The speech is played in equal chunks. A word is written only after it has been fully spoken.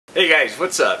Hey guys,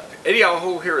 what's up? Eddie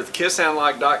Alho here with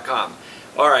KissAnalog.com.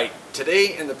 Alright,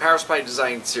 today in the Power Supply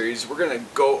Design Series we're going to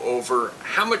go over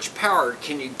how much power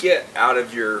can you get out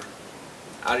of your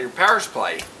power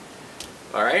supply.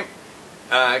 Alright,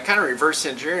 kind of reverse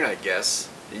engineering, I guess.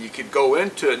 You could go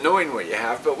into it knowing what you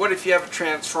have, but what if you have a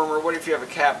transformer, what if you have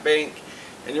a cap bank,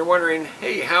 and you're wondering,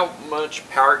 hey, how much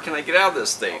power can I get out of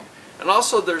this thing? And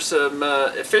also there's some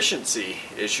efficiency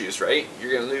issues, right?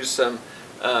 You're going to lose some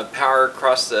power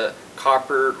across the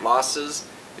copper losses,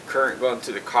 the current going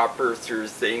through the copper through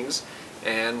things,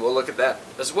 and we'll look at that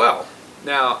as well.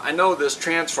 Now I know this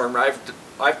transformer,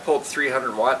 I've pulled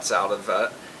 300 watts out of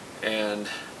it, and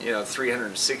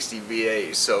 360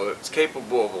 VA, so it's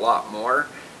capable of a lot more.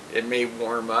 It may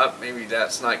warm up, maybe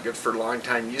that's not good for long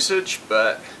time usage,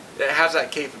 but it has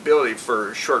that capability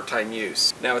for short time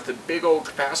use. Now with the big old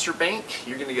capacitor bank,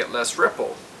 you're going to get less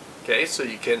ripple. Okay, so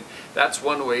that's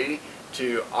one way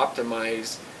to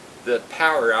optimize the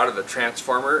power out of a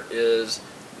transformer, is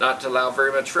not to allow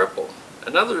very much ripple.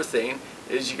 Another thing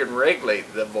is you can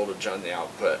regulate the voltage on the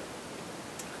output.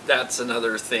 That's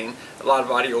another thing a lot of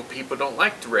audio people don't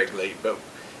like to regulate, but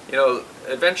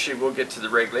eventually we'll get to the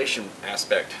regulation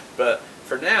aspect. But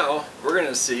for now, we're going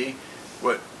to see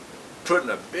what putting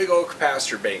a big old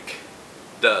capacitor bank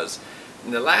does.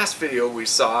 In the last video we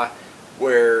saw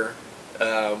where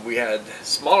we had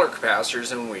smaller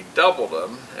capacitors and we doubled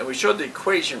them, and we showed the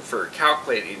equation for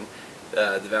calculating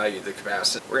the value of the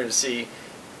capacitance. We're going to see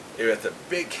with a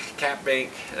big cap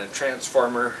bank and a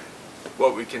transformer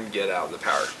what we can get out of the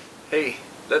power. Hey,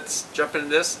 let's jump into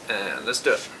this and let's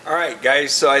do it. Alright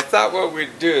guys, so I thought what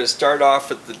we'd do is start off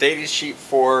with the data sheet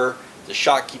for the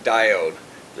Schottky diode,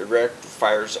 the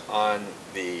rectifiers on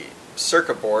the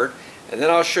circuit board, and then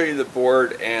I'll show you the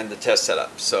board and the test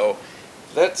setup. So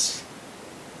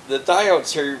the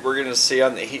diodes here we're going to see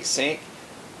on the heatsink.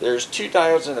 There's two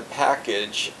diodes in the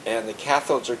package and the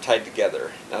cathodes are tied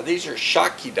together. Now these are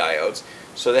Schottky diodes,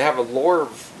 so they have a lower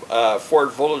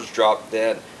forward voltage drop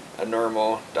than a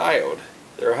normal diode.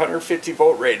 They're 150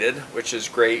 volt rated, which is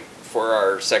great for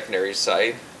our secondary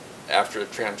side after the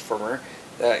transformer.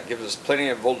 That gives us plenty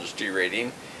of voltage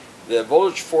derating. The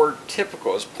voltage forward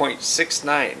typical is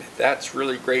 0.69. That's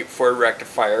really great for a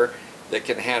rectifier that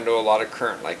can handle a lot of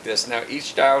current like this. Now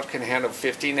each diode can handle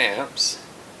 15 amps,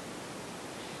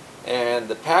 and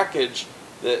the package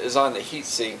that is on the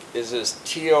heatsink is this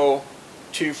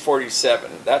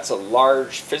TO247. That's a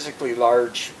large, physically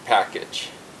large package.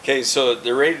 Okay, so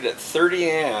they're rated at 30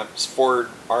 amps for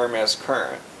RMS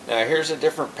current. Now here's the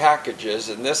different packages,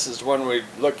 and this is one we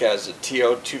look at as a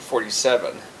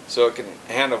TO247. So it can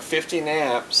handle 15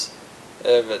 amps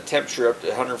of a temperature up to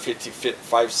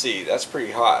 155 C. That's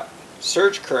pretty hot.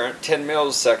 Surge current, 10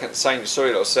 milliseconds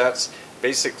sinusoidal, so that's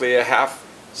basically a half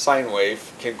sine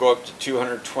wave, can go up to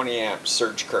 220 amps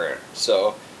surge current.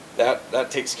 So that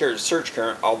takes care of surge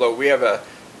current, although we have a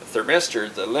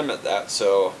thermistor to limit that,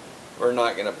 so we're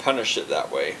not going to punish it that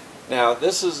way. Now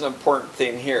this is an important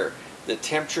thing here, the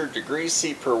temperature degrees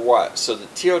C per watt. So the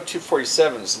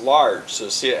TO247 is large, so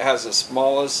see it has the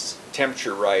smallest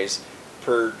temperature rise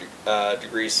per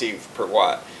degree C per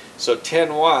watt. So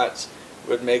 10 watts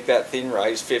would make that thing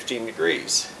rise 15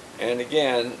 degrees. And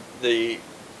again, the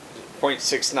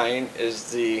 0.69 is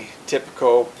the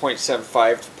typical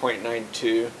 0.75 to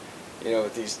 0.92,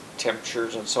 with these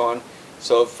temperatures and so on.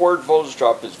 So forward voltage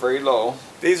drop is very low.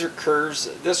 These are curves.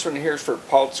 This one here is for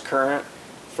pulse current,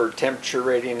 for temperature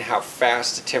rating, how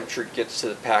fast the temperature gets to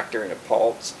the pack during a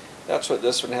pulse. That's what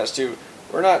this one has to do.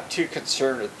 We're not too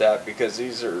concerned with that because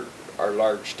these are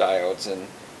large diodes and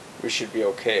we should be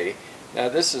okay. Now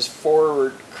this is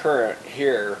forward current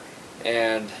here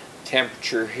and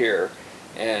temperature here,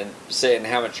 and saying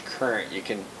how much current you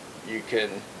can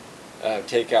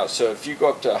take out. So if you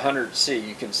go up to 100 C,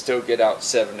 you can still get out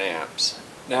 7 amps.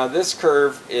 Now this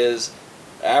curve is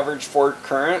average forward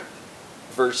current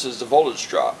versus the voltage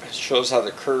drop. It shows how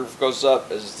the curve goes up.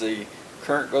 As the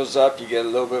current goes up, you get a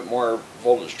little bit more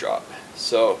voltage drop.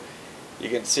 So you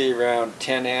can see around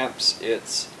 10 amps,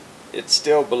 it's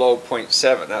still below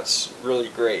 0.7. That's really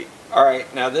great.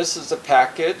 Alright, now this is the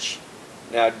package.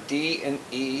 Now D and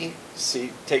E,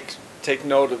 see, take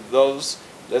note of those.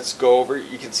 Let's go over.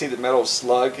 You can see the metal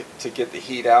slug to get the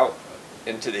heat out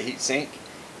into the heatsink.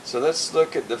 So let's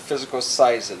look at the physical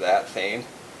size of that thing.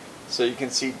 So you can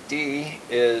see D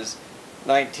is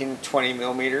 19 to 20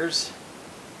 millimeters,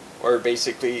 or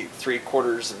basically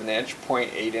 3/4 of an inch,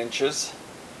 0.8 inches,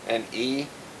 and E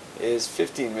is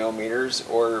 15 millimeters,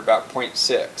 or about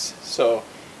 0.6. So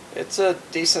it's a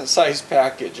decent sized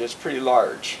package. It's pretty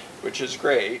large, which is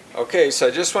great. Okay, so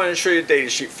I just wanted to show you a data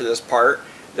sheet for this part.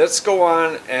 let's go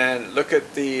on and look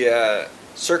at the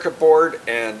circuit board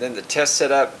and then the test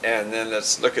setup, and then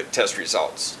let's look at test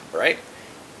results. All right?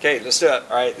 Okay, let's do it.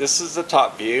 All right, this is the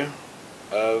top view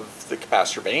of the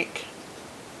capacitor bank.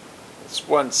 It's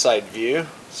one side view.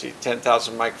 See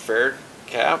 10,000 microfarad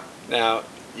cap. Now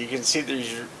you can see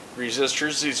these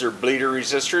resistors. These are bleeder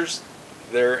resistors.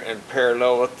 They're in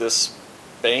parallel with this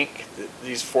bank.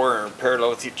 These four are in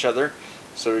parallel with each other.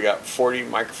 So we got 40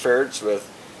 microfarads with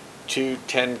two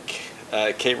 10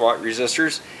 k-watt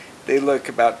resistors. They look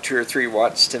about 2 or 3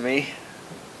 watts to me.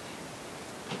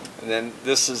 And then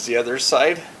this is the other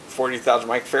side, 40,000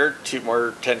 microfarad, two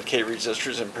more 10k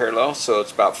resistors in parallel, so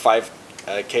it's about 5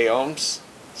 k ohms.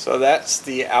 So that's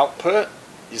the output.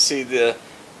 You see the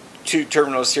 2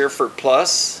 terminals here for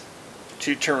plus,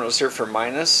 2 terminals here for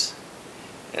minus,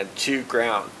 and 2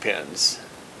 ground pins.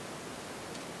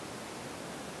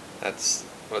 That's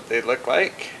what they look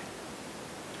like.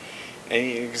 And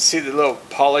you can see the little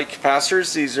poly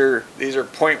capacitors. These are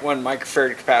 0.1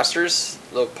 microfarad capacitors,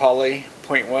 little poly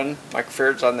 0.1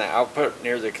 microfarads on the output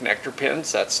near the connector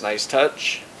pins. That's a nice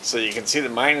touch. So you can see the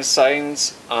minus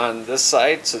signs on this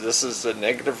side. So this is the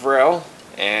negative rail,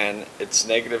 and it's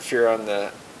negative here on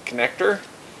the connector.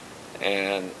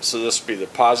 And so this would be the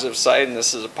positive side, and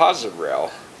this is a positive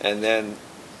rail. And then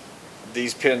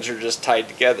these pins are just tied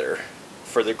together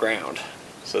for the ground.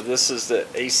 So this is the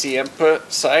AC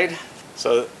input side.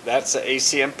 So that's the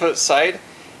AC input side.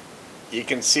 You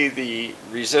can see the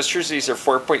resistors. These are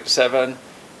 4.7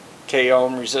 k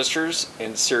ohm resistors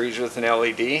in series with an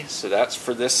LED. So that's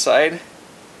for this side.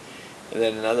 And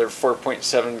then another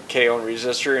 4.7 k ohm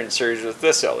resistor in series with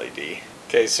this LED.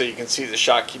 Okay, so you can see the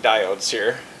Schottky diodes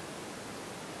here.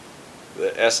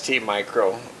 The ST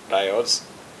micro diodes.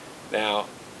 Now,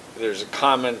 there's a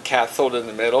common cathode in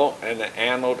the middle and an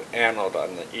anode on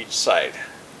each side.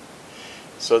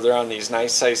 So they're on these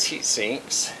nice size heat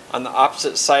sinks. On the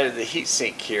opposite side of the heat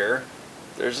sink here,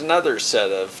 there's another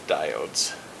set of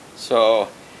diodes. So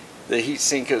the heat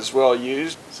sink is well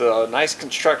used. So nice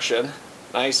construction,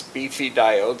 nice beefy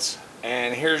diodes.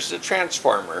 And here's the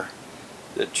transformer.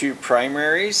 The 2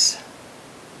 primaries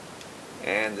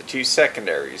and the 2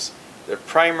 secondaries. The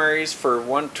primaries for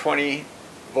 120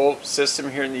 volt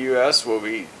system here in the US will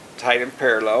be tied in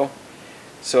parallel.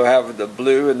 So have the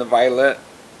blue and the violet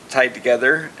tied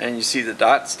together, and you see the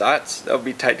dots, they'll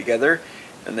be tied together,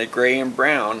 and the gray and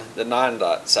brown, the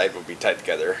non-dot side, will be tied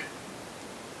together.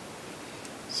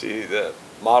 See the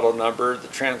model number, the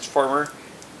transformer,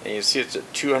 and you see it's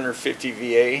at 250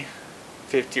 VA,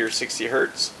 50 or 60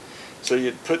 Hertz. So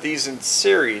you'd put these in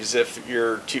series if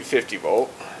you're 250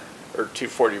 volt or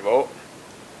 240 volt.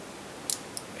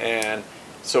 And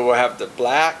so we'll have the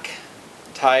black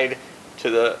tied to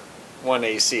the one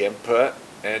AC input,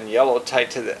 and yellow tied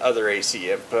to the other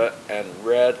AC input, and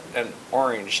red and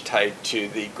orange tied to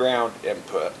the ground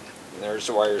input. And there's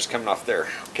the wires coming off there.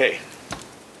 Okay,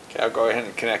 I'll go ahead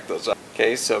and connect those up.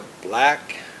 Okay, so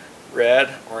black, red,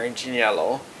 orange, and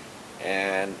yellow.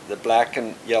 And the black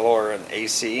and yellow are in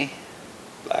AC.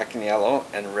 Black and yellow,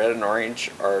 and red and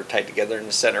orange are tied together in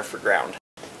the center for ground.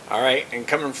 Alright, and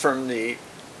coming from the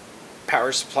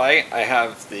power supply, I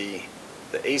have the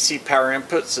AC power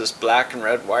inputs, this black and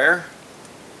red wire.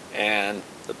 And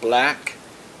the black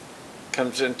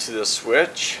comes into the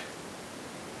switch,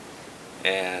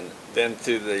 and then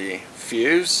through the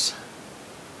fuse,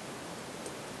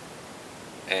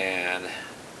 and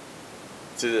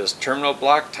through this terminal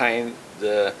block, tying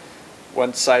the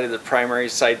one side of the primary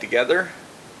side together.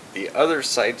 The other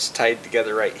side's tied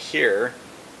together right here.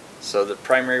 So the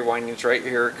primary winding's right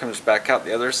here, comes back out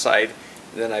the other side,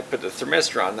 and then I put the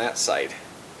thermistor on that side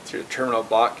through the terminal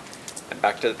block and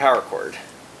back to the power cord.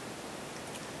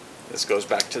 This goes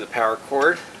back to the power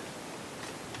cord.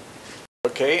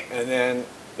 Okay, and then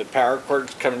the power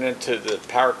cord's coming into the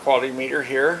power quality meter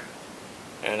here,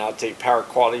 and I'll take power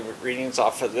quality readings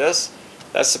off of this.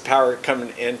 That's the power coming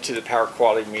into the power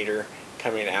quality meter,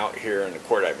 coming out here in the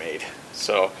cord I made.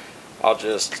 So I'll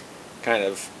just kind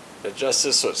of adjust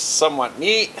this so it's somewhat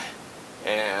neat,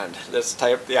 and let's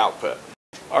tie up the output.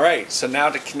 Alright, so now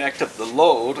to connect up the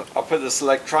load, I'll put this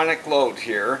electronic load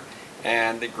here,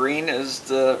 and the green is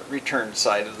the return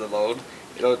side of the load.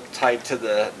 It'll tie to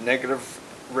the negative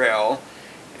rail,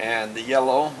 and the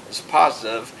yellow is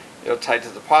positive. It'll tie to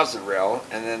the positive rail,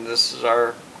 and then this is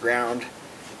our ground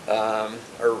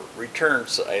or return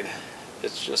side.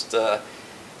 It's just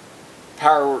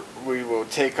power. We will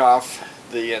take off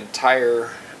the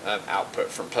entire output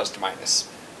from plus to minus.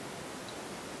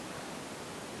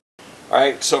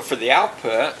 Alright, so for the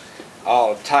output,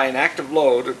 I'll tie an active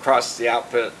load across the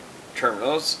output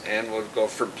terminals, and we'll go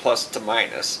from plus to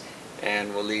minus.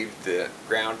 and we'll leave the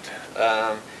ground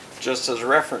just as a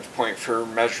reference point for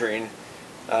measuring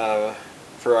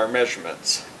for our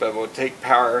measurements. But we'll take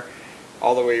power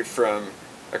all the way from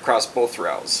across both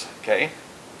rails, okay?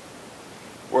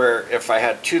 Where if I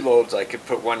had two loads, I could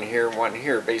put one here and one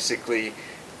here. Basically,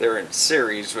 they're in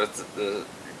series with the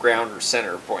ground or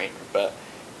center point. But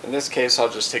in this case, I'll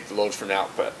just take the loads from the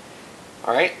output.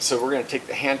 Alright, so we're going to take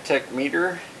the Handtech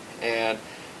meter, and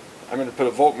I'm going to put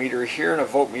a voltmeter here and a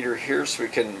voltmeter here so we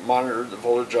can monitor the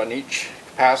voltage on each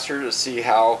capacitor to see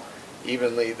how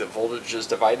evenly the voltage is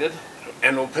divided.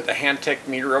 And we'll put the Handtech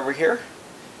meter over here,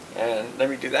 and let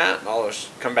me do that and I'll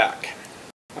just come back.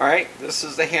 Alright, this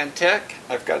is the Handtech.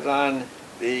 I've got it on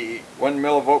the 1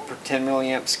 millivolt per 10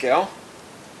 milliamp scale,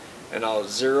 and I'll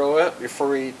zero it before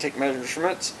we take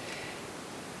measurements.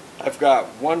 I've got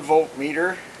 1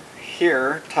 voltmeter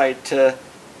here tied to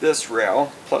this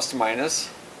rail, plus to minus.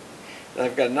 Then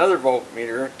I've got another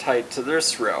voltmeter tied to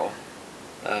this rail,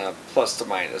 plus to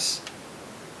minus.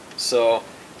 So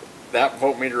that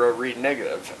voltmeter will read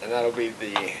negative, and that'll be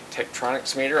the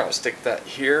Tektronix meter. I'll stick that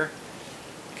here,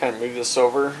 kind of move this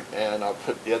over, and I'll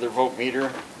put the other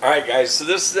voltmeter. Alright guys, so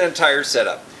this is the entire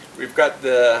setup. We've got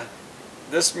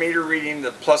this meter reading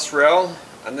the plus rail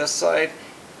on this side,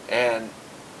 and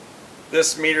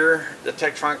this meter, the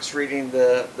Tektronix, reading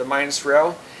the minus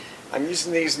rail. I'm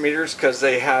using these meters because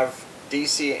they have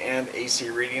DC and AC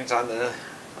readings on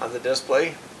the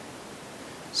display.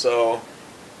 So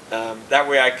that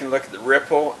way I can look at the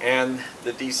ripple and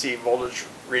the DC voltage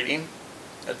reading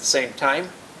at the same time.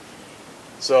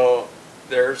 So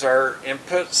there's our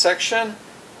input section.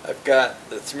 I've got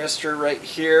the thermistor right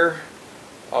here.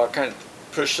 I'll kind of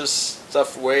push this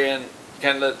stuff away and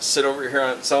kind of let it sit over here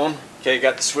on its own. Okay, you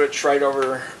got the switch right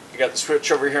over. You got the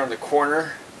switch over here on the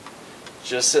corner,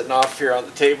 just sitting off here on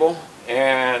the table,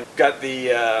 and got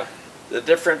the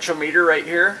differential meter right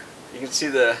here. You can see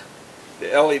the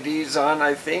LEDs on,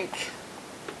 I think,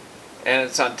 and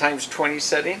it's on times 20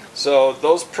 setting. So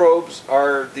those probes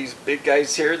are these big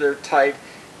guys here. They're tied.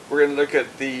 We're going to look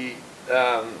at the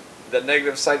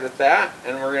negative side with that,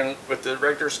 and we're going to, with the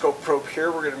regular scope probe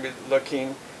here, we're going to be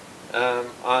looking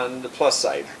on the plus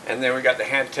side. And then we got the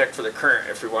Handtech for the current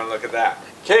if we want to look at that.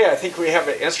 Okay, I think we have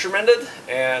it instrumented,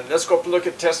 and let's go up and look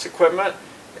at test equipment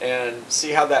and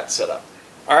see how that's set up.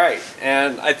 Alright,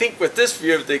 and I think with this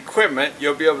view of the equipment,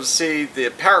 you'll be able to see the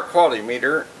power quality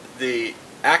meter, the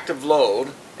active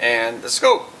load, and the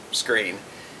scope screen.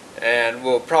 And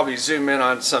we'll probably zoom in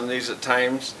on some of these at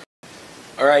times.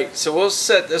 Alright, so we'll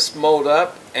set this mode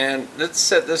up, and let's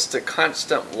set this to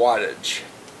constant wattage.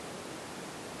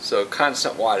 So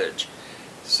constant wattage.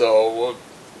 So we'll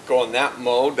go in that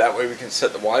mode, that way we can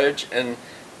set the wattage, and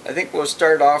I think we'll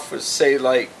start off with, say,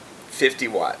 like 50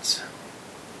 watts.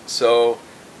 So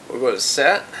we'll go to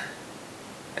set,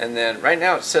 and then right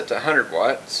now it's set to 100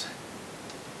 watts.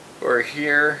 We're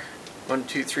here, 1,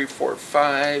 2, 3, 4,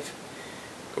 5,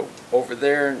 go over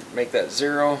there and make that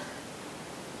 0.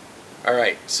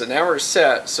 Alright, so now we're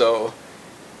set, so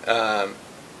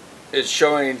it's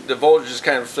showing the voltage is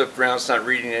kind of flipped around, it's not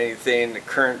reading anything, the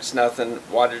current's nothing,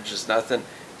 wattage is nothing.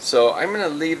 So I'm going to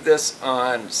leave this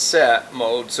on set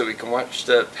mode so we can watch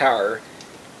the power,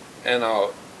 and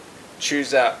I'll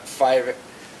choose that 50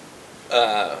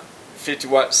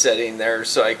 watt setting there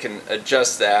so I can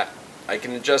adjust that. I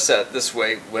can adjust that this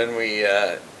way when we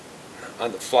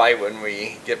on the fly when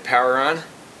we get power on,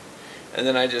 and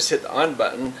then I just hit the on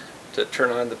button to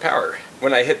turn on the power.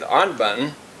 When I hit the on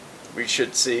button, we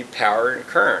should see power and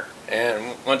current,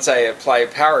 and once I apply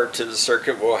power to the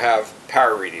circuit, we'll have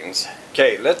power readings.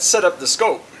 Okay, let's set up the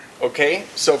scope. Okay,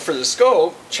 so for the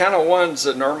scope, channel 1's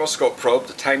a normal scope probe,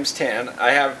 the times 10.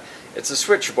 It's a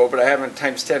switchable, but I have it in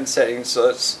times 10 settings, so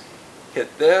let's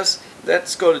hit this.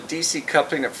 Let's go to DC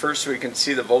coupling at first so we can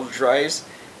see the voltage rise.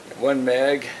 1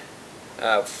 meg,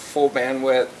 full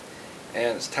bandwidth,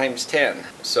 and it's times 10,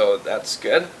 so that's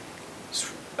good.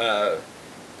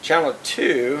 Channel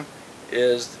 2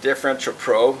 is the differential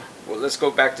probe. Well, let's go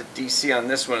back to DC on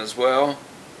this one as well,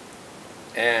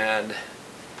 and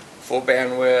full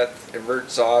bandwidth,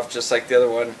 inverts off just like the other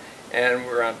one, and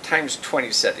we're on times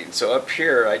 20 setting. So up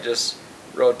here I just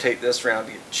rotate this around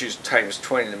to choose times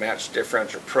 20 to match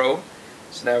differential probe.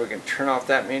 So now we can turn off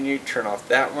that menu, turn off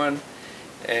that one,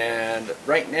 and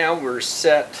right now we're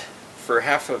set for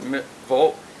half a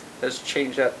volt. Let's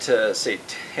change that to, say,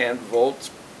 10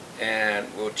 volts, and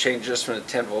we'll change this one to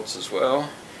 10 volts as well.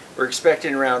 We're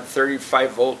expecting around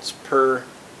 35 volts per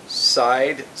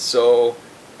side, so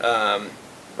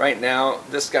right now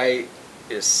this guy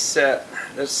is set.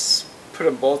 Let's put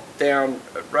them both down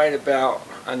right about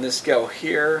on this scale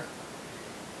here,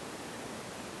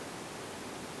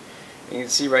 You can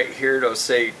see right here it'll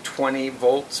say 20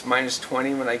 volts, minus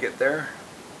 20 when I get there.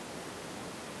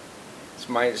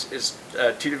 It's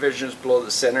two divisions below the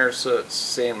center, so it's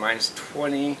saying minus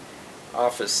 20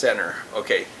 off of center.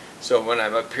 Okay, so when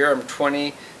I'm up here I'm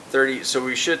 20, 30, so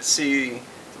we should see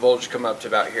the voltage come up to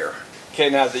about here. Okay,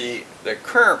 now the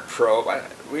current probe,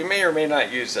 we may or may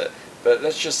not use it, but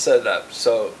let's just set it up.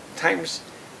 So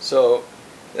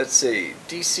let's see,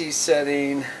 DC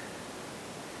setting,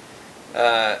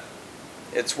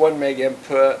 it's 1 meg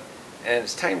input, and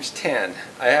it's times 10.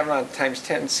 I have it on times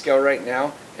 10 scale right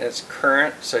now, and it's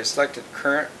current, so I selected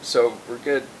current, so we're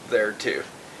good there too.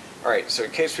 Alright, so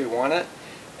in case we want it,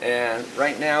 and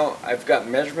right now I've got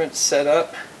measurements set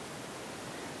up.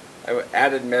 I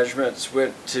added measurements,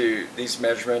 went to these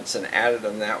measurements and added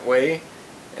them that way,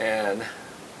 and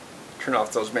turn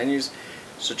off those menus.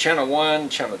 So channel 1,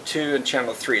 channel 2, and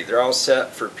channel 3, they're all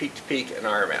set for peak to peak and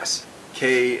RMS.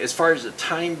 Okay, as far as the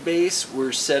time base,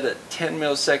 we're set at 10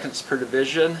 milliseconds per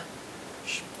division.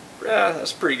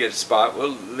 That's a pretty good spot. We'll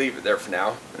leave it there for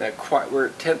now. And we're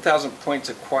at 10,000 points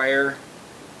acquire,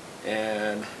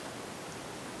 and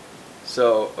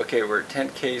so okay, we're at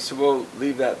 10K, so we'll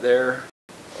leave that there.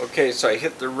 Okay, so I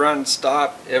hit the run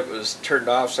stop. It was turned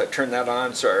off, so I turned that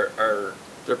on. So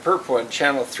the purple one,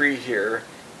 channel 3 here,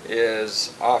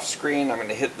 is off screen. I'm going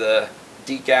to hit the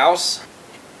degauss.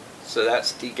 So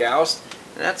that's degaussed,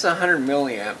 and that's 100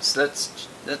 milliamps.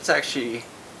 That's actually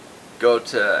go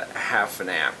to half an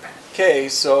amp. Okay,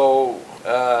 so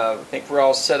I think we're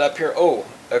all set up here. Oh,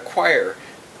 acquire.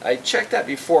 I checked that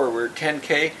before. We're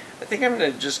 10K. I think I'm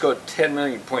going to just go 10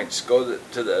 million points. Go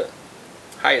to the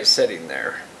highest setting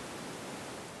there.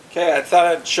 Okay, I thought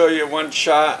I'd show you one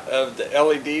shot of the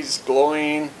LEDs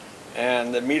glowing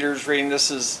and the meters reading.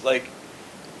 This is like,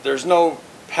 there's no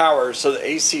power, so the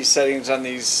AC settings on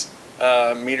these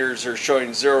meters are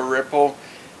showing 0 ripple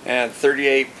and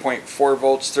 38.4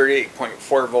 volts,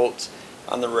 38.4 volts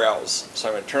on the rails. So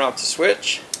I'm going to turn off the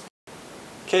switch.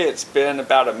 Okay, it's been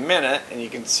about a minute, and you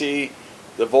can see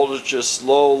the voltage just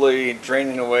slowly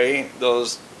draining away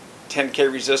those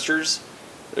 10K resistors.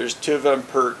 There's 2 of them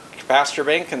per capacitor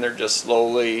bank, and they're just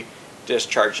slowly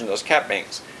discharging those cap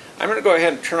banks. I'm going to go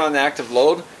ahead and turn on the active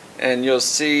load, and you'll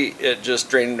see it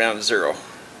just draining down to 0.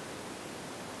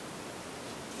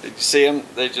 Did you see them?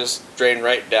 They just drain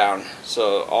right down.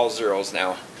 So all zeros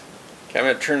now. Okay, I'm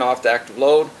going to turn off the active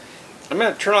load. I'm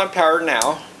going to turn on power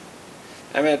now.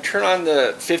 I'm going to turn on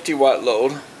the 50 watt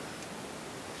load.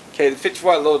 Okay, the 50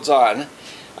 watt load's on.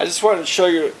 I just wanted to show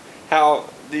you how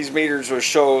these meters will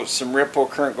show some ripple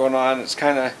current going on. It's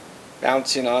kind of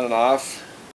bouncing on and off.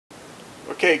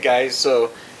 Okay guys,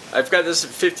 so I've got this at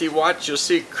 50 watts. You'll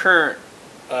see current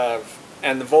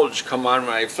and the voltage come on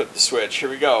when I flip the switch. Here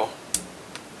we go.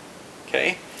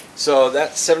 Okay, so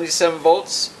that's 77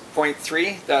 volts,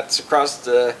 0.3. That's across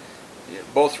the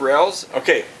both rails.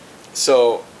 Okay,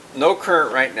 so no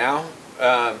current right now.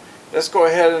 Let's go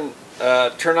ahead and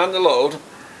turn on the load.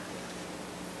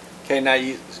 Okay, now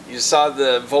you saw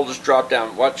the voltage drop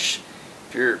down. Watch,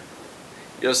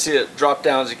 you'll see it drop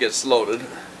down as it gets loaded.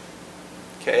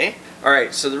 Okay, all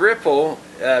right. So the ripple,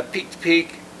 peak to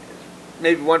peak,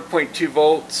 maybe 1.2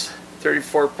 volts.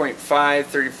 34.5,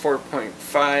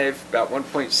 34.5, about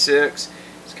 1.6.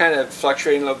 It's kind of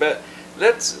fluctuating a little bit.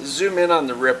 Let's zoom in on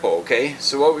the ripple, okay?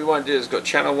 So what we want to do is go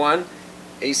channel 1,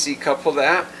 AC couple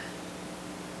that,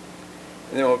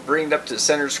 and then we'll bring it up to the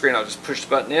center screen. I'll just push the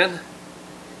button in,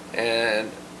 and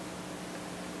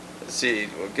let's see,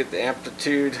 we'll get the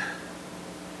amplitude,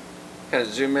 kind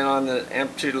of zoom in on the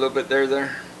amplitude a little bit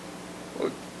there.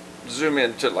 We'll zoom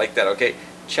into it like that, okay?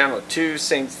 Channel 2,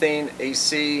 same thing,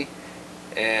 AC,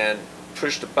 and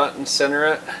push the button, center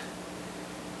it,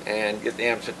 and get the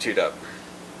amplitude up.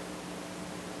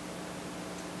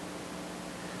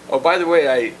 Oh, by the way,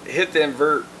 I hit the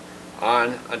invert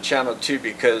on channel 2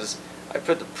 because I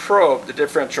put the probe, the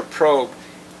differential probe,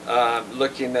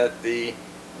 looking at the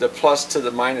plus to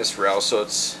the minus rail, so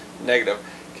it's negative.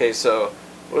 Okay, so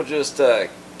we'll just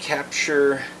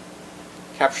capture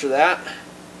that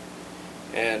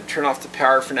and turn off the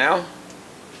power for now.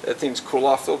 That thing's cool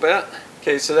off a little bit.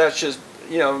 Okay, so that's just,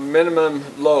 you know, minimum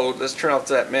load. Let's turn off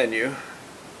that menu.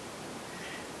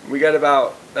 We got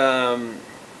about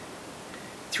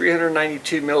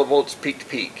 392 millivolts peak to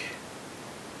peak.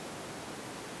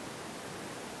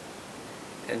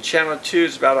 And channel 2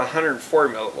 is about 104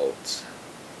 millivolts.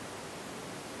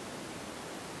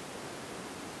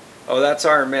 Oh, that's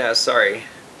RMS, sorry.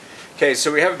 Okay,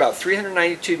 so we have about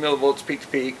 392 millivolts peak to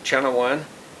peak, channel 1,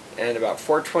 and about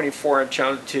 424 on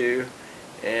channel 2,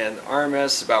 and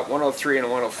RMS about 103 and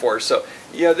 104. So,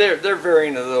 yeah, they're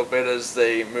varying a little bit as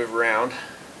they move around.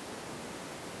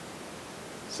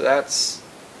 So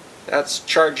that's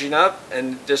charging up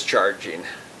and discharging.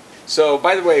 So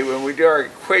by the way, when we do our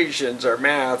equations, our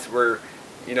math, we're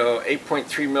 8.3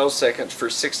 milliseconds for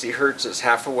 60 hertz is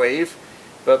half a wave,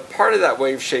 but part of that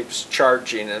wave shape's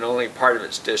charging and only part of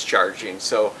it's discharging.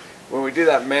 So when we do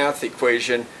that math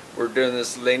equation, we're doing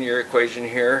this linear equation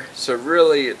here, so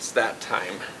really it's that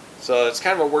time. So it's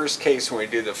kind of a worst case when we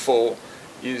do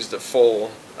use the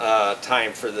full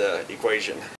time for the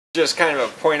equation. Just kind of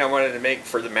a point I wanted to make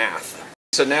for the math.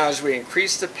 So now as we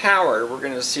increase the power, we're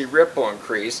going to see ripple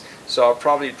increase. So I'll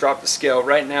probably drop the scale.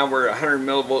 Right now we're at 100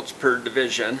 millivolts per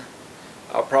division.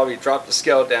 I'll probably drop the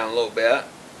scale down a little bit,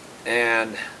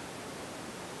 and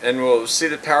we'll see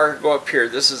the power go up here.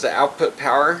 This is the output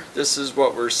power. This is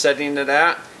what we're setting it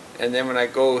at. And then when I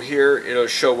go here, it'll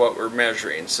show what we're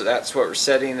measuring. So that's what we're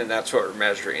setting and that's what we're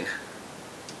measuring.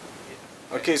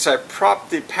 Okay, so I propped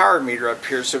the power meter up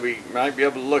here so we might be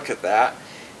able to look at that.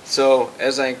 So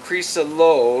as I increase the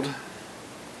load,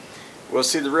 we'll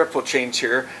see the ripple change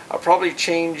here. I'll probably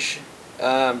change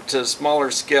to a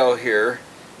smaller scale here,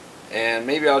 and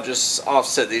maybe I'll just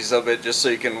offset these a little bit just so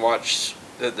you can watch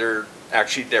that they're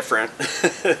actually different.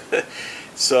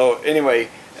 So anyway,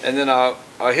 and then I'll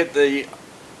hit the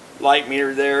light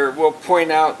meter there. We'll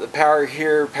point out the power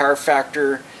here, power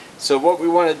factor. So what we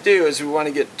want to do is we want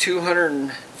to get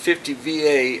 250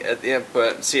 VA at the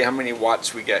input and see how many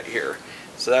watts we get here.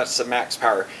 So that's the max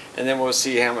power, and then we'll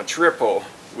see how much ripple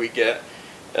we get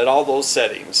at all those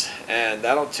settings, and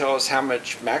that'll tell us how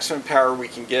much maximum power we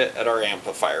can get at our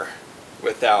amplifier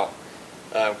without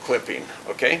clipping.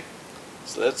 Okay,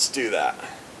 so let's do that.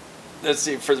 Let's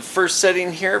see, for the first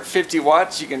setting here, 50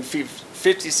 watts, you can feed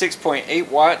 56.8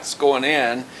 watts going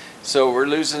in, so we're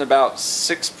losing about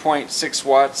 6.6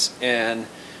 watts in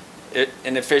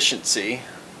efficiency,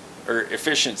 or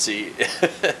efficiency.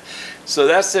 So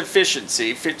that's the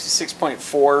efficiency,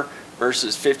 56.4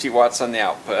 versus 50 watts on the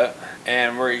output.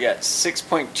 And where you got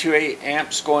 6.28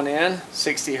 amps going in,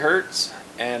 60 hertz,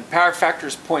 and power factor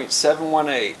is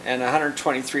 0.718 and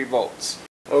 123 volts.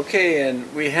 Okay,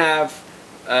 and we have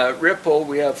ripple,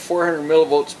 we have 400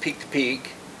 millivolts peak to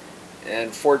peak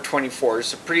and 424,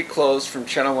 so pretty close from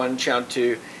channel 1 to channel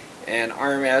 2, and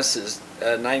RMS is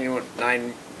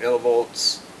 99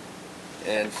 millivolts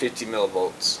and 50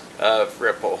 millivolts of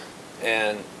ripple,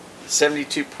 and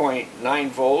 72.9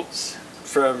 volts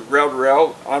from rail to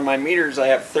rail. On my meters I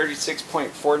have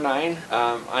 36.49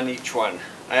 on each one.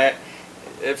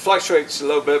 It fluctuates a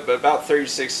little bit, but about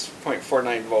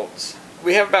 36.49 volts.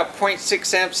 We have about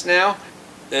 0.6 amps now.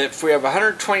 If we have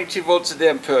 122 volts at the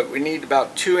input, we need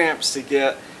about 2 amps to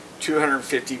get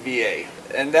 250 VA.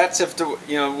 And that's if the,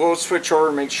 we'll switch over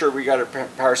and make sure we got our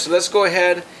power. So let's go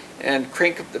ahead and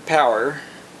crank up the power.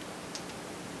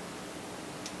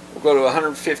 We'll go to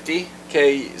 150.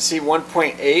 Okay, see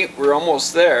 1.8, we're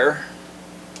almost there.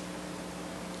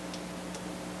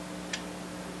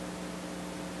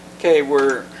 Okay,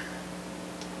 we're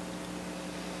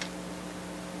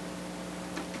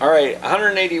alright,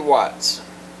 180 watts.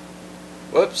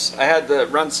 Whoops, I had the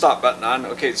run stop button on.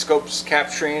 Okay, the scope's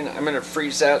capturing. I'm going to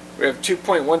freeze that. We have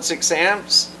 2.16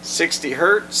 amps, 60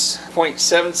 hertz,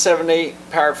 0.778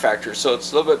 power factor, so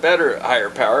it's a little bit better at higher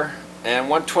power, and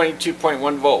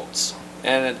 122.1 volts,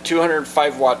 and at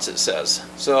 205 watts it says.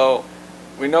 So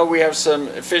we know we have some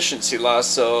efficiency loss,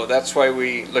 so that's why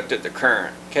we looked at the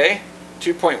current. Okay,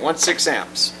 2.16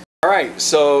 amps. Alright,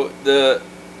 so the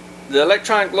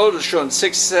electronic load is showing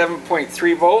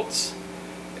 67.3 volts.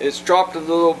 It's dropped a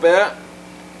little bit,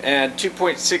 and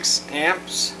 2.6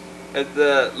 amps at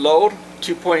the load,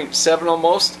 2.7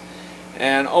 almost,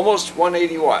 and almost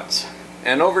 180 watts.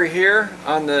 And over here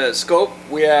on the scope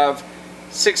we have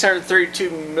 632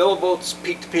 millivolts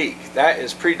peak to peak. That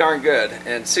is pretty darn good.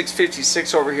 And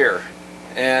 656 over here,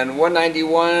 and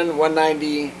 191,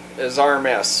 190 is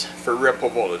RMS for ripple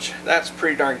voltage. That's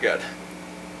pretty darn good.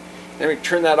 Let me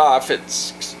turn that off.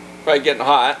 It's probably getting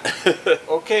hot.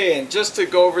 Okay, and just to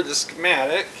go over the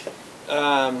schematic,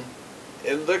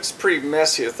 it looks pretty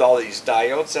messy with all these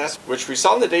diodes, which we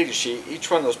saw in the data sheet.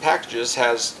 Each one of those packages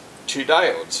has 2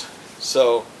 diodes.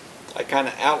 So I kind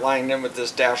of outlined them with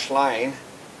this dashed line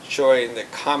showing the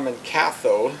common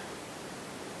cathode,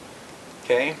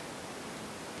 okay,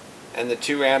 and the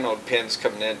 2 anode pins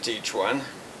coming into each one.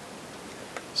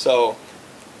 So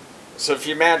if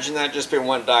you imagine that just being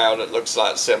one diode, it looks a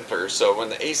lot simpler. So when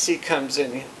the AC comes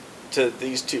in to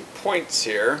these 2 points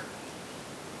here,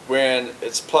 when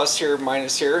it's plus here,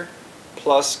 minus here,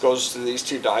 plus goes to these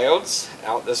 2 diodes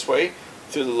out this way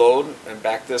through the load and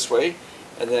back this way,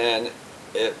 and then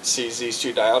it sees these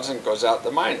 2 diodes and goes out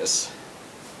the minus.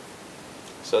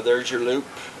 So there's your loop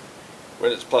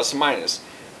when it's plus and minus.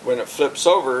 when it flips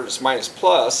over, it's minus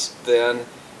plus, then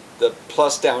the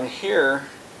plus down here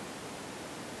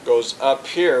goes up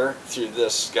here through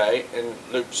this guy and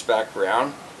loops back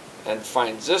around and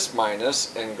finds this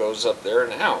minus and goes up there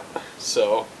and out.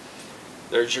 So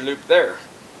there's your loop there.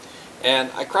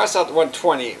 And I crossed out the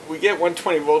 120. We get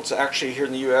 120 volts actually here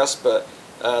in the US, but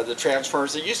the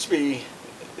transformers, they used to be,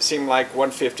 seem like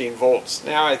 115 volts.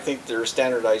 Now I think they're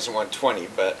standardizing 120,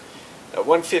 but at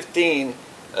 115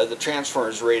 the transformer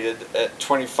is rated at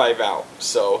 25 out.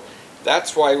 So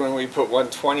that's why when we put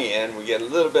 120 in, we get a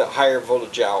little bit higher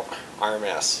voltage out,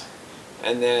 RMS.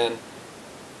 And then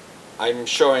I'm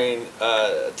showing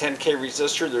a 10K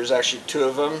resistor. There's actually two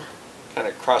of them kind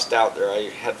of crossed out there. I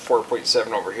had 4.7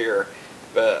 over here,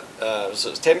 but so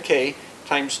it's 10K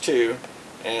times 2,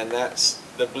 and that's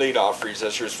the bleed off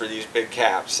resistors for these big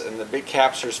caps. And the big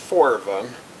caps, there's 4 of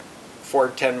them,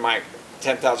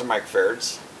 10,000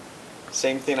 microfarads.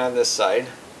 Same thing on this side.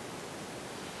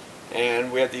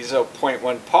 And we have these little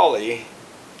 0.1 poly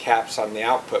caps on the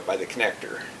output by the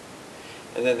connector.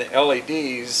 And then the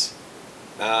LEDs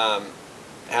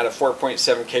had a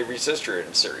 4.7K resistor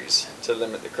in series to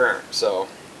limit the current. So,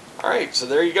 alright, so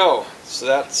there you go. So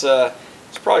that's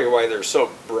probably why they're so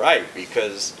bright,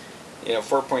 because, you know,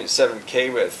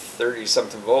 4.7K with 30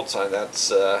 something volts on,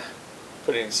 that's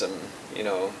putting some, you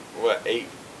know, what, 8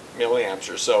 milliamps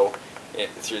or so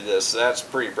through this. So that's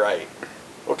pretty bright.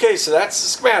 Okay, so that's the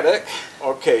schematic.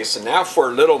 Okay, so now for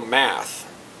a little math.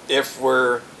 If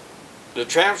the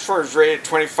transformer is rated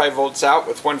 25 volts out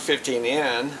with 115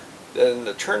 in, then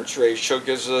the turns ratio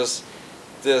gives us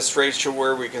this ratio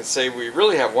where we can say we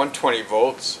really have 120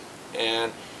 volts,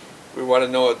 and we want to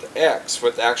know what the X,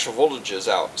 what the actual voltage is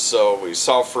out. So we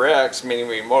solve for X, meaning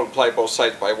we multiply both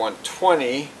sides by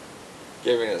 120,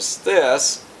 giving us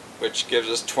this, which gives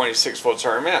us 26 volts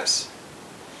RMS.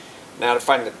 Now to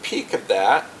find the peak of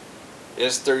that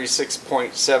is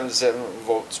 36.77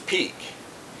 volts peak.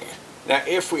 Now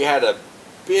if we had a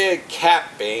big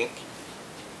cap bank,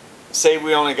 say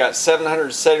we only got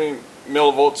 770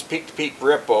 millivolts peak to peak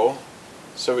ripple,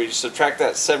 so we subtract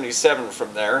that 77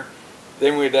 from there,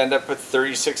 then we'd end up with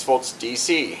 36 volts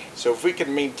DC. So if we could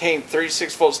maintain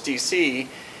 36 volts DC,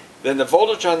 then the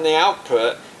voltage on the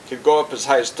output could go up as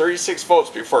high as 36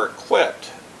 volts before it clipped.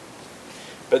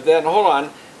 But then hold on,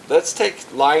 let's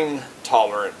take line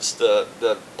tolerance,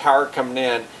 the power coming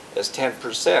in, as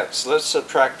 10%. So let's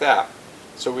subtract that.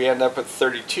 So we end up with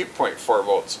 32.4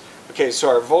 volts. Okay, so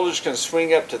our voltage can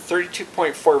swing up to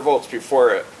 32.4 volts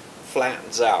before it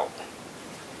flattens out.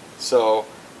 So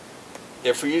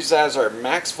if we use that as our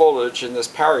max voltage in this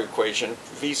power equation,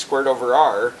 V squared over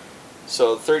R,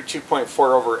 so 32.4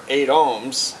 over 8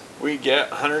 ohms, we get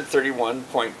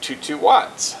 131.22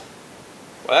 watts.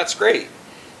 Well, that's great.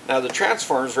 Now the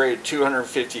transformer is rated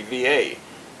 250 VA.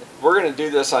 We're going to do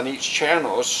this on each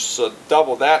channel, so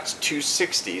double that's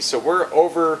 260. So we're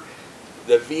over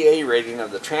the VA rating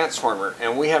of the transformer,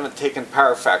 and we haven't taken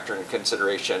power factor in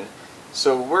consideration.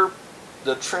 So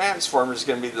the transformer is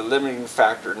going to be the limiting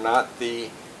factor, not the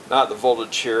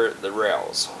voltage here at the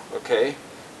rails. Okay,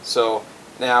 so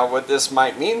now what this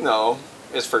might mean though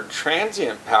is for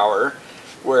transient power,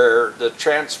 where the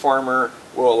transformer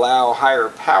will allow higher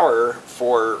power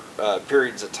for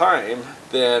periods of time,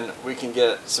 then we can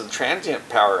get some transient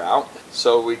power out.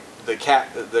 So the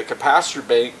capacitor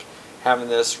bank having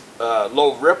this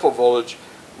low ripple voltage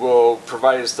will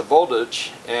provide us the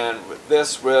voltage, and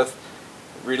with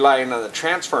relying on the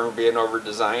transformer being over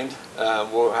designed,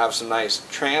 we'll have some nice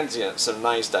transient, some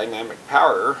nice dynamic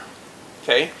power.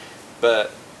 Okay,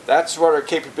 but that's what our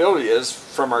capability is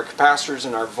from our capacitors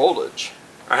and our voltage.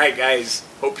 Alright guys,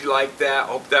 hope you liked that.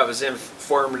 Hope that was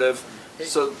informative.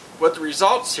 So what the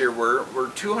results here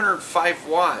were 205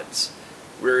 watts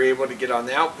we were able to get on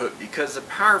the output, because the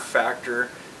power factor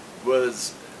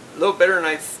was a little better than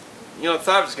I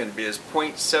thought it was going to be. Is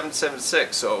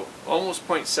 0.776, so almost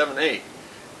 0.78.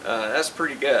 That's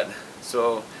pretty good.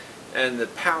 So, and the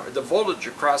voltage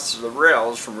across the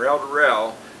rails from rail to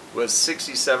rail was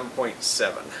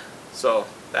 67.7. So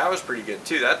that was pretty good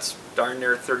too. That's darn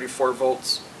near 34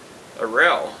 volts a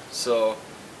rail. So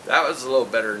that was a little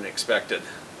better than expected.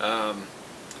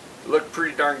 Looked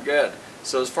pretty darn good.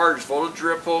 So as far as voltage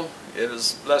ripple, it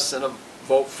was less than a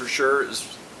volt for sure. It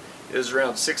was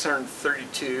around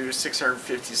 632,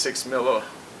 656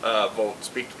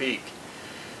 millivolts peak to peak.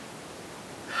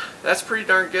 That's pretty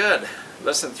darn good.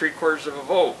 Less than 3/4 of a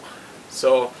volt.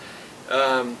 So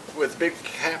with big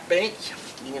cap bank,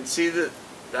 you can see that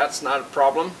that's not a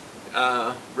problem.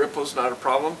 Ripple's not a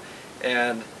problem,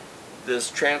 and this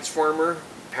transformer,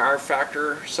 power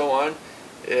factor, so on,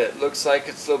 it looks like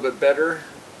it's a little bit better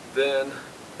than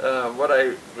what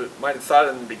I might have thought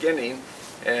in the beginning,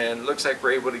 and it looks like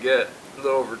we're able to get a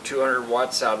little over 200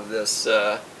 watts out of this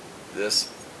this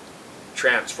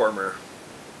transformer.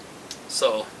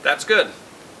 So that's good.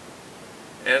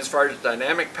 And as far as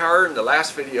dynamic power, in the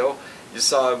last video you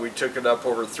saw we took it up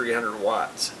over 300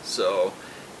 watts. So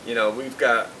you know, we've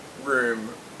got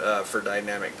room for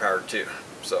dynamic power too.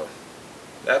 So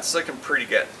that's looking pretty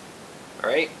good.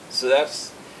 Alright, so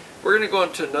we're going to go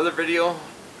into another video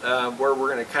where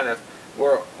we're going to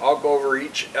where I'll go over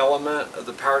each element of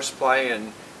the power supply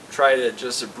and try to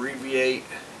just abbreviate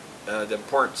the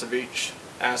importance of each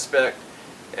aspect,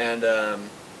 and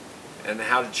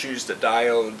how to choose the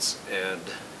diodes, and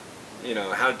you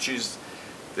know, how to choose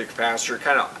the capacitor,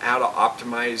 kind of how to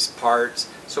optimize parts.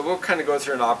 So we'll kind of go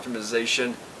through an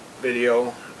optimization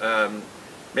video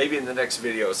maybe in the next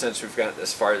video, since we've gotten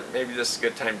this far. Maybe this is a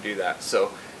good time to do that.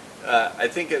 So I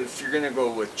think if you're going to go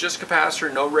with just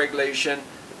capacitor, no regulation,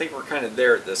 I think we're kind of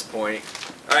there at this point.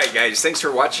 Alright guys, thanks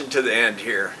for watching to the end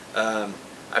here.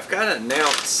 I've got to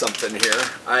announce something here.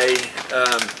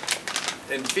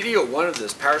 In video 1 of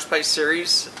this power supply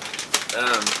series,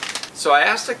 so I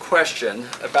asked a question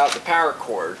about the power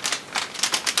cord.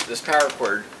 This power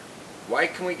cord, why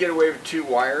can we get away with 2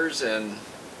 wires, and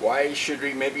why should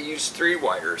we maybe use 3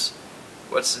 wires?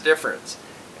 What's the difference?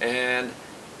 And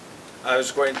I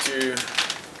was going to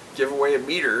give away a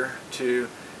meter to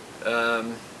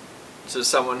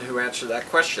someone who answered that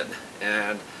question,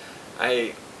 and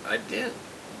I did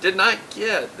not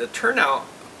get the turnout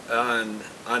on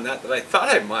that I thought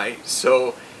I might.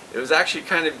 So it was actually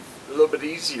kind of a little bit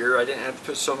easier. I didn't have to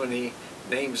put so many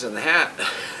names in the hat.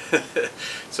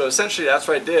 So essentially that's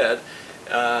what I did,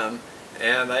 and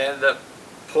I ended up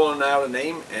pulling out a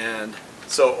name. And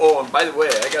so, oh, and by the way,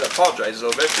 I gotta apologize a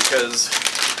little bit, because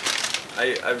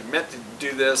I meant to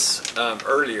do this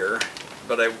earlier,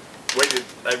 but I waited.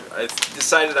 I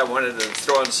decided I wanted to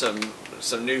throw in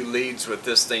some new leads with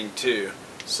this thing too.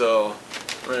 So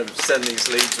I'm going to send these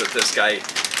leads with this guy.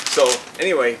 So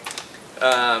anyway,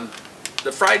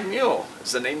 the Fried Mule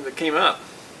is the name that came up.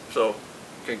 So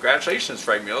congratulations,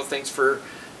 Fried Mule. Thanks for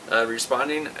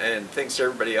responding, and thanks to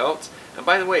everybody else. And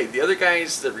by the way, the other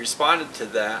guys that responded to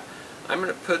that, I'm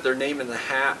going to put their name in the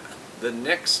hat the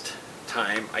next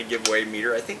time I give away a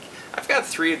meter. I think I've got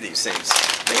 3 of these things.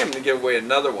 I think I'm going to give away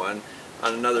another one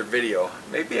on another video.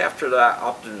 Maybe after that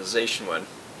optimization one.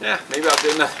 Yeah, maybe I'll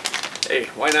do another. Hey,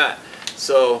 why not?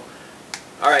 So,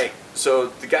 alright, so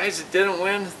the guys that didn't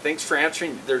win, thanks for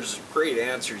answering. There's great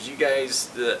answers. You guys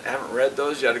that haven't read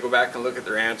those, you got to go back and look at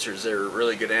their answers. They're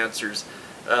really good answers.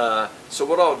 So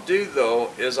what I'll do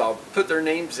though is I'll put their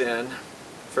names in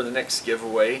for the next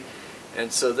giveaway,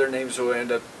 and so their names will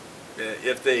end up,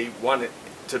 if they want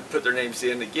to put their names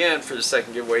in again for the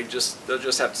second giveaway, they'll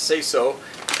just have to say so,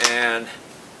 and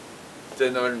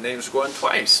then their names will go in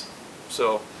twice.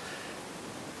 So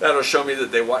that'll show me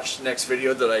that they watched the next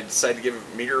video that I decided to give a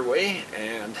meter away,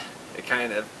 and it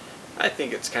I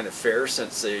think it's kind of fair,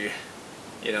 since they,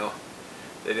 you know,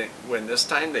 they didn't win this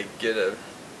time, they get a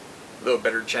little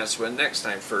better chance to win next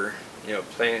time for, you know,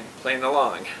 playing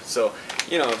along. So,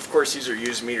 you know, of course these are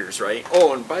used meters, right?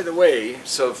 Oh, and by the way,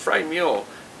 so Fried Mule,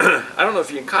 I don't know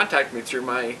if you can contact me through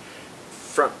my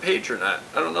front page or not.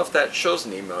 I don't know if that shows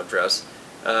an email address.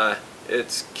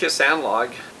 It's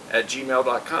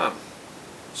kissanlog@gmail.com.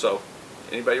 So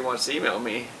anybody wants to email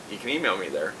me, you can email me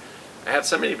there. I had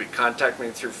somebody contact me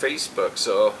through Facebook,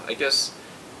 so I guess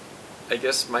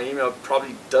my email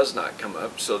probably does not come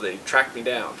up, so they tracked me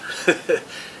down.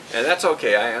 And that's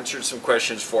okay. I answered some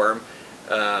questions for them.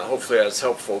 Hopefully I was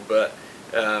helpful, but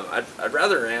I'd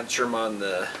rather answer them on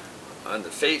the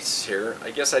face here.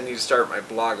 I guess I need to start my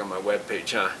blog on my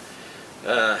webpage, huh?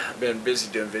 I've been busy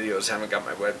doing videos, haven't got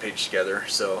my webpage together,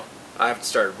 so I have to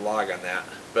start a blog on that.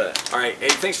 But alright, hey,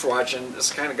 thanks for watching.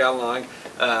 This kind of got along.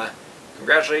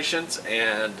 Congratulations,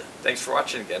 and thanks for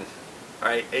watching again.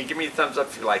 Alright, hey, give me a thumbs up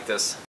if you like this.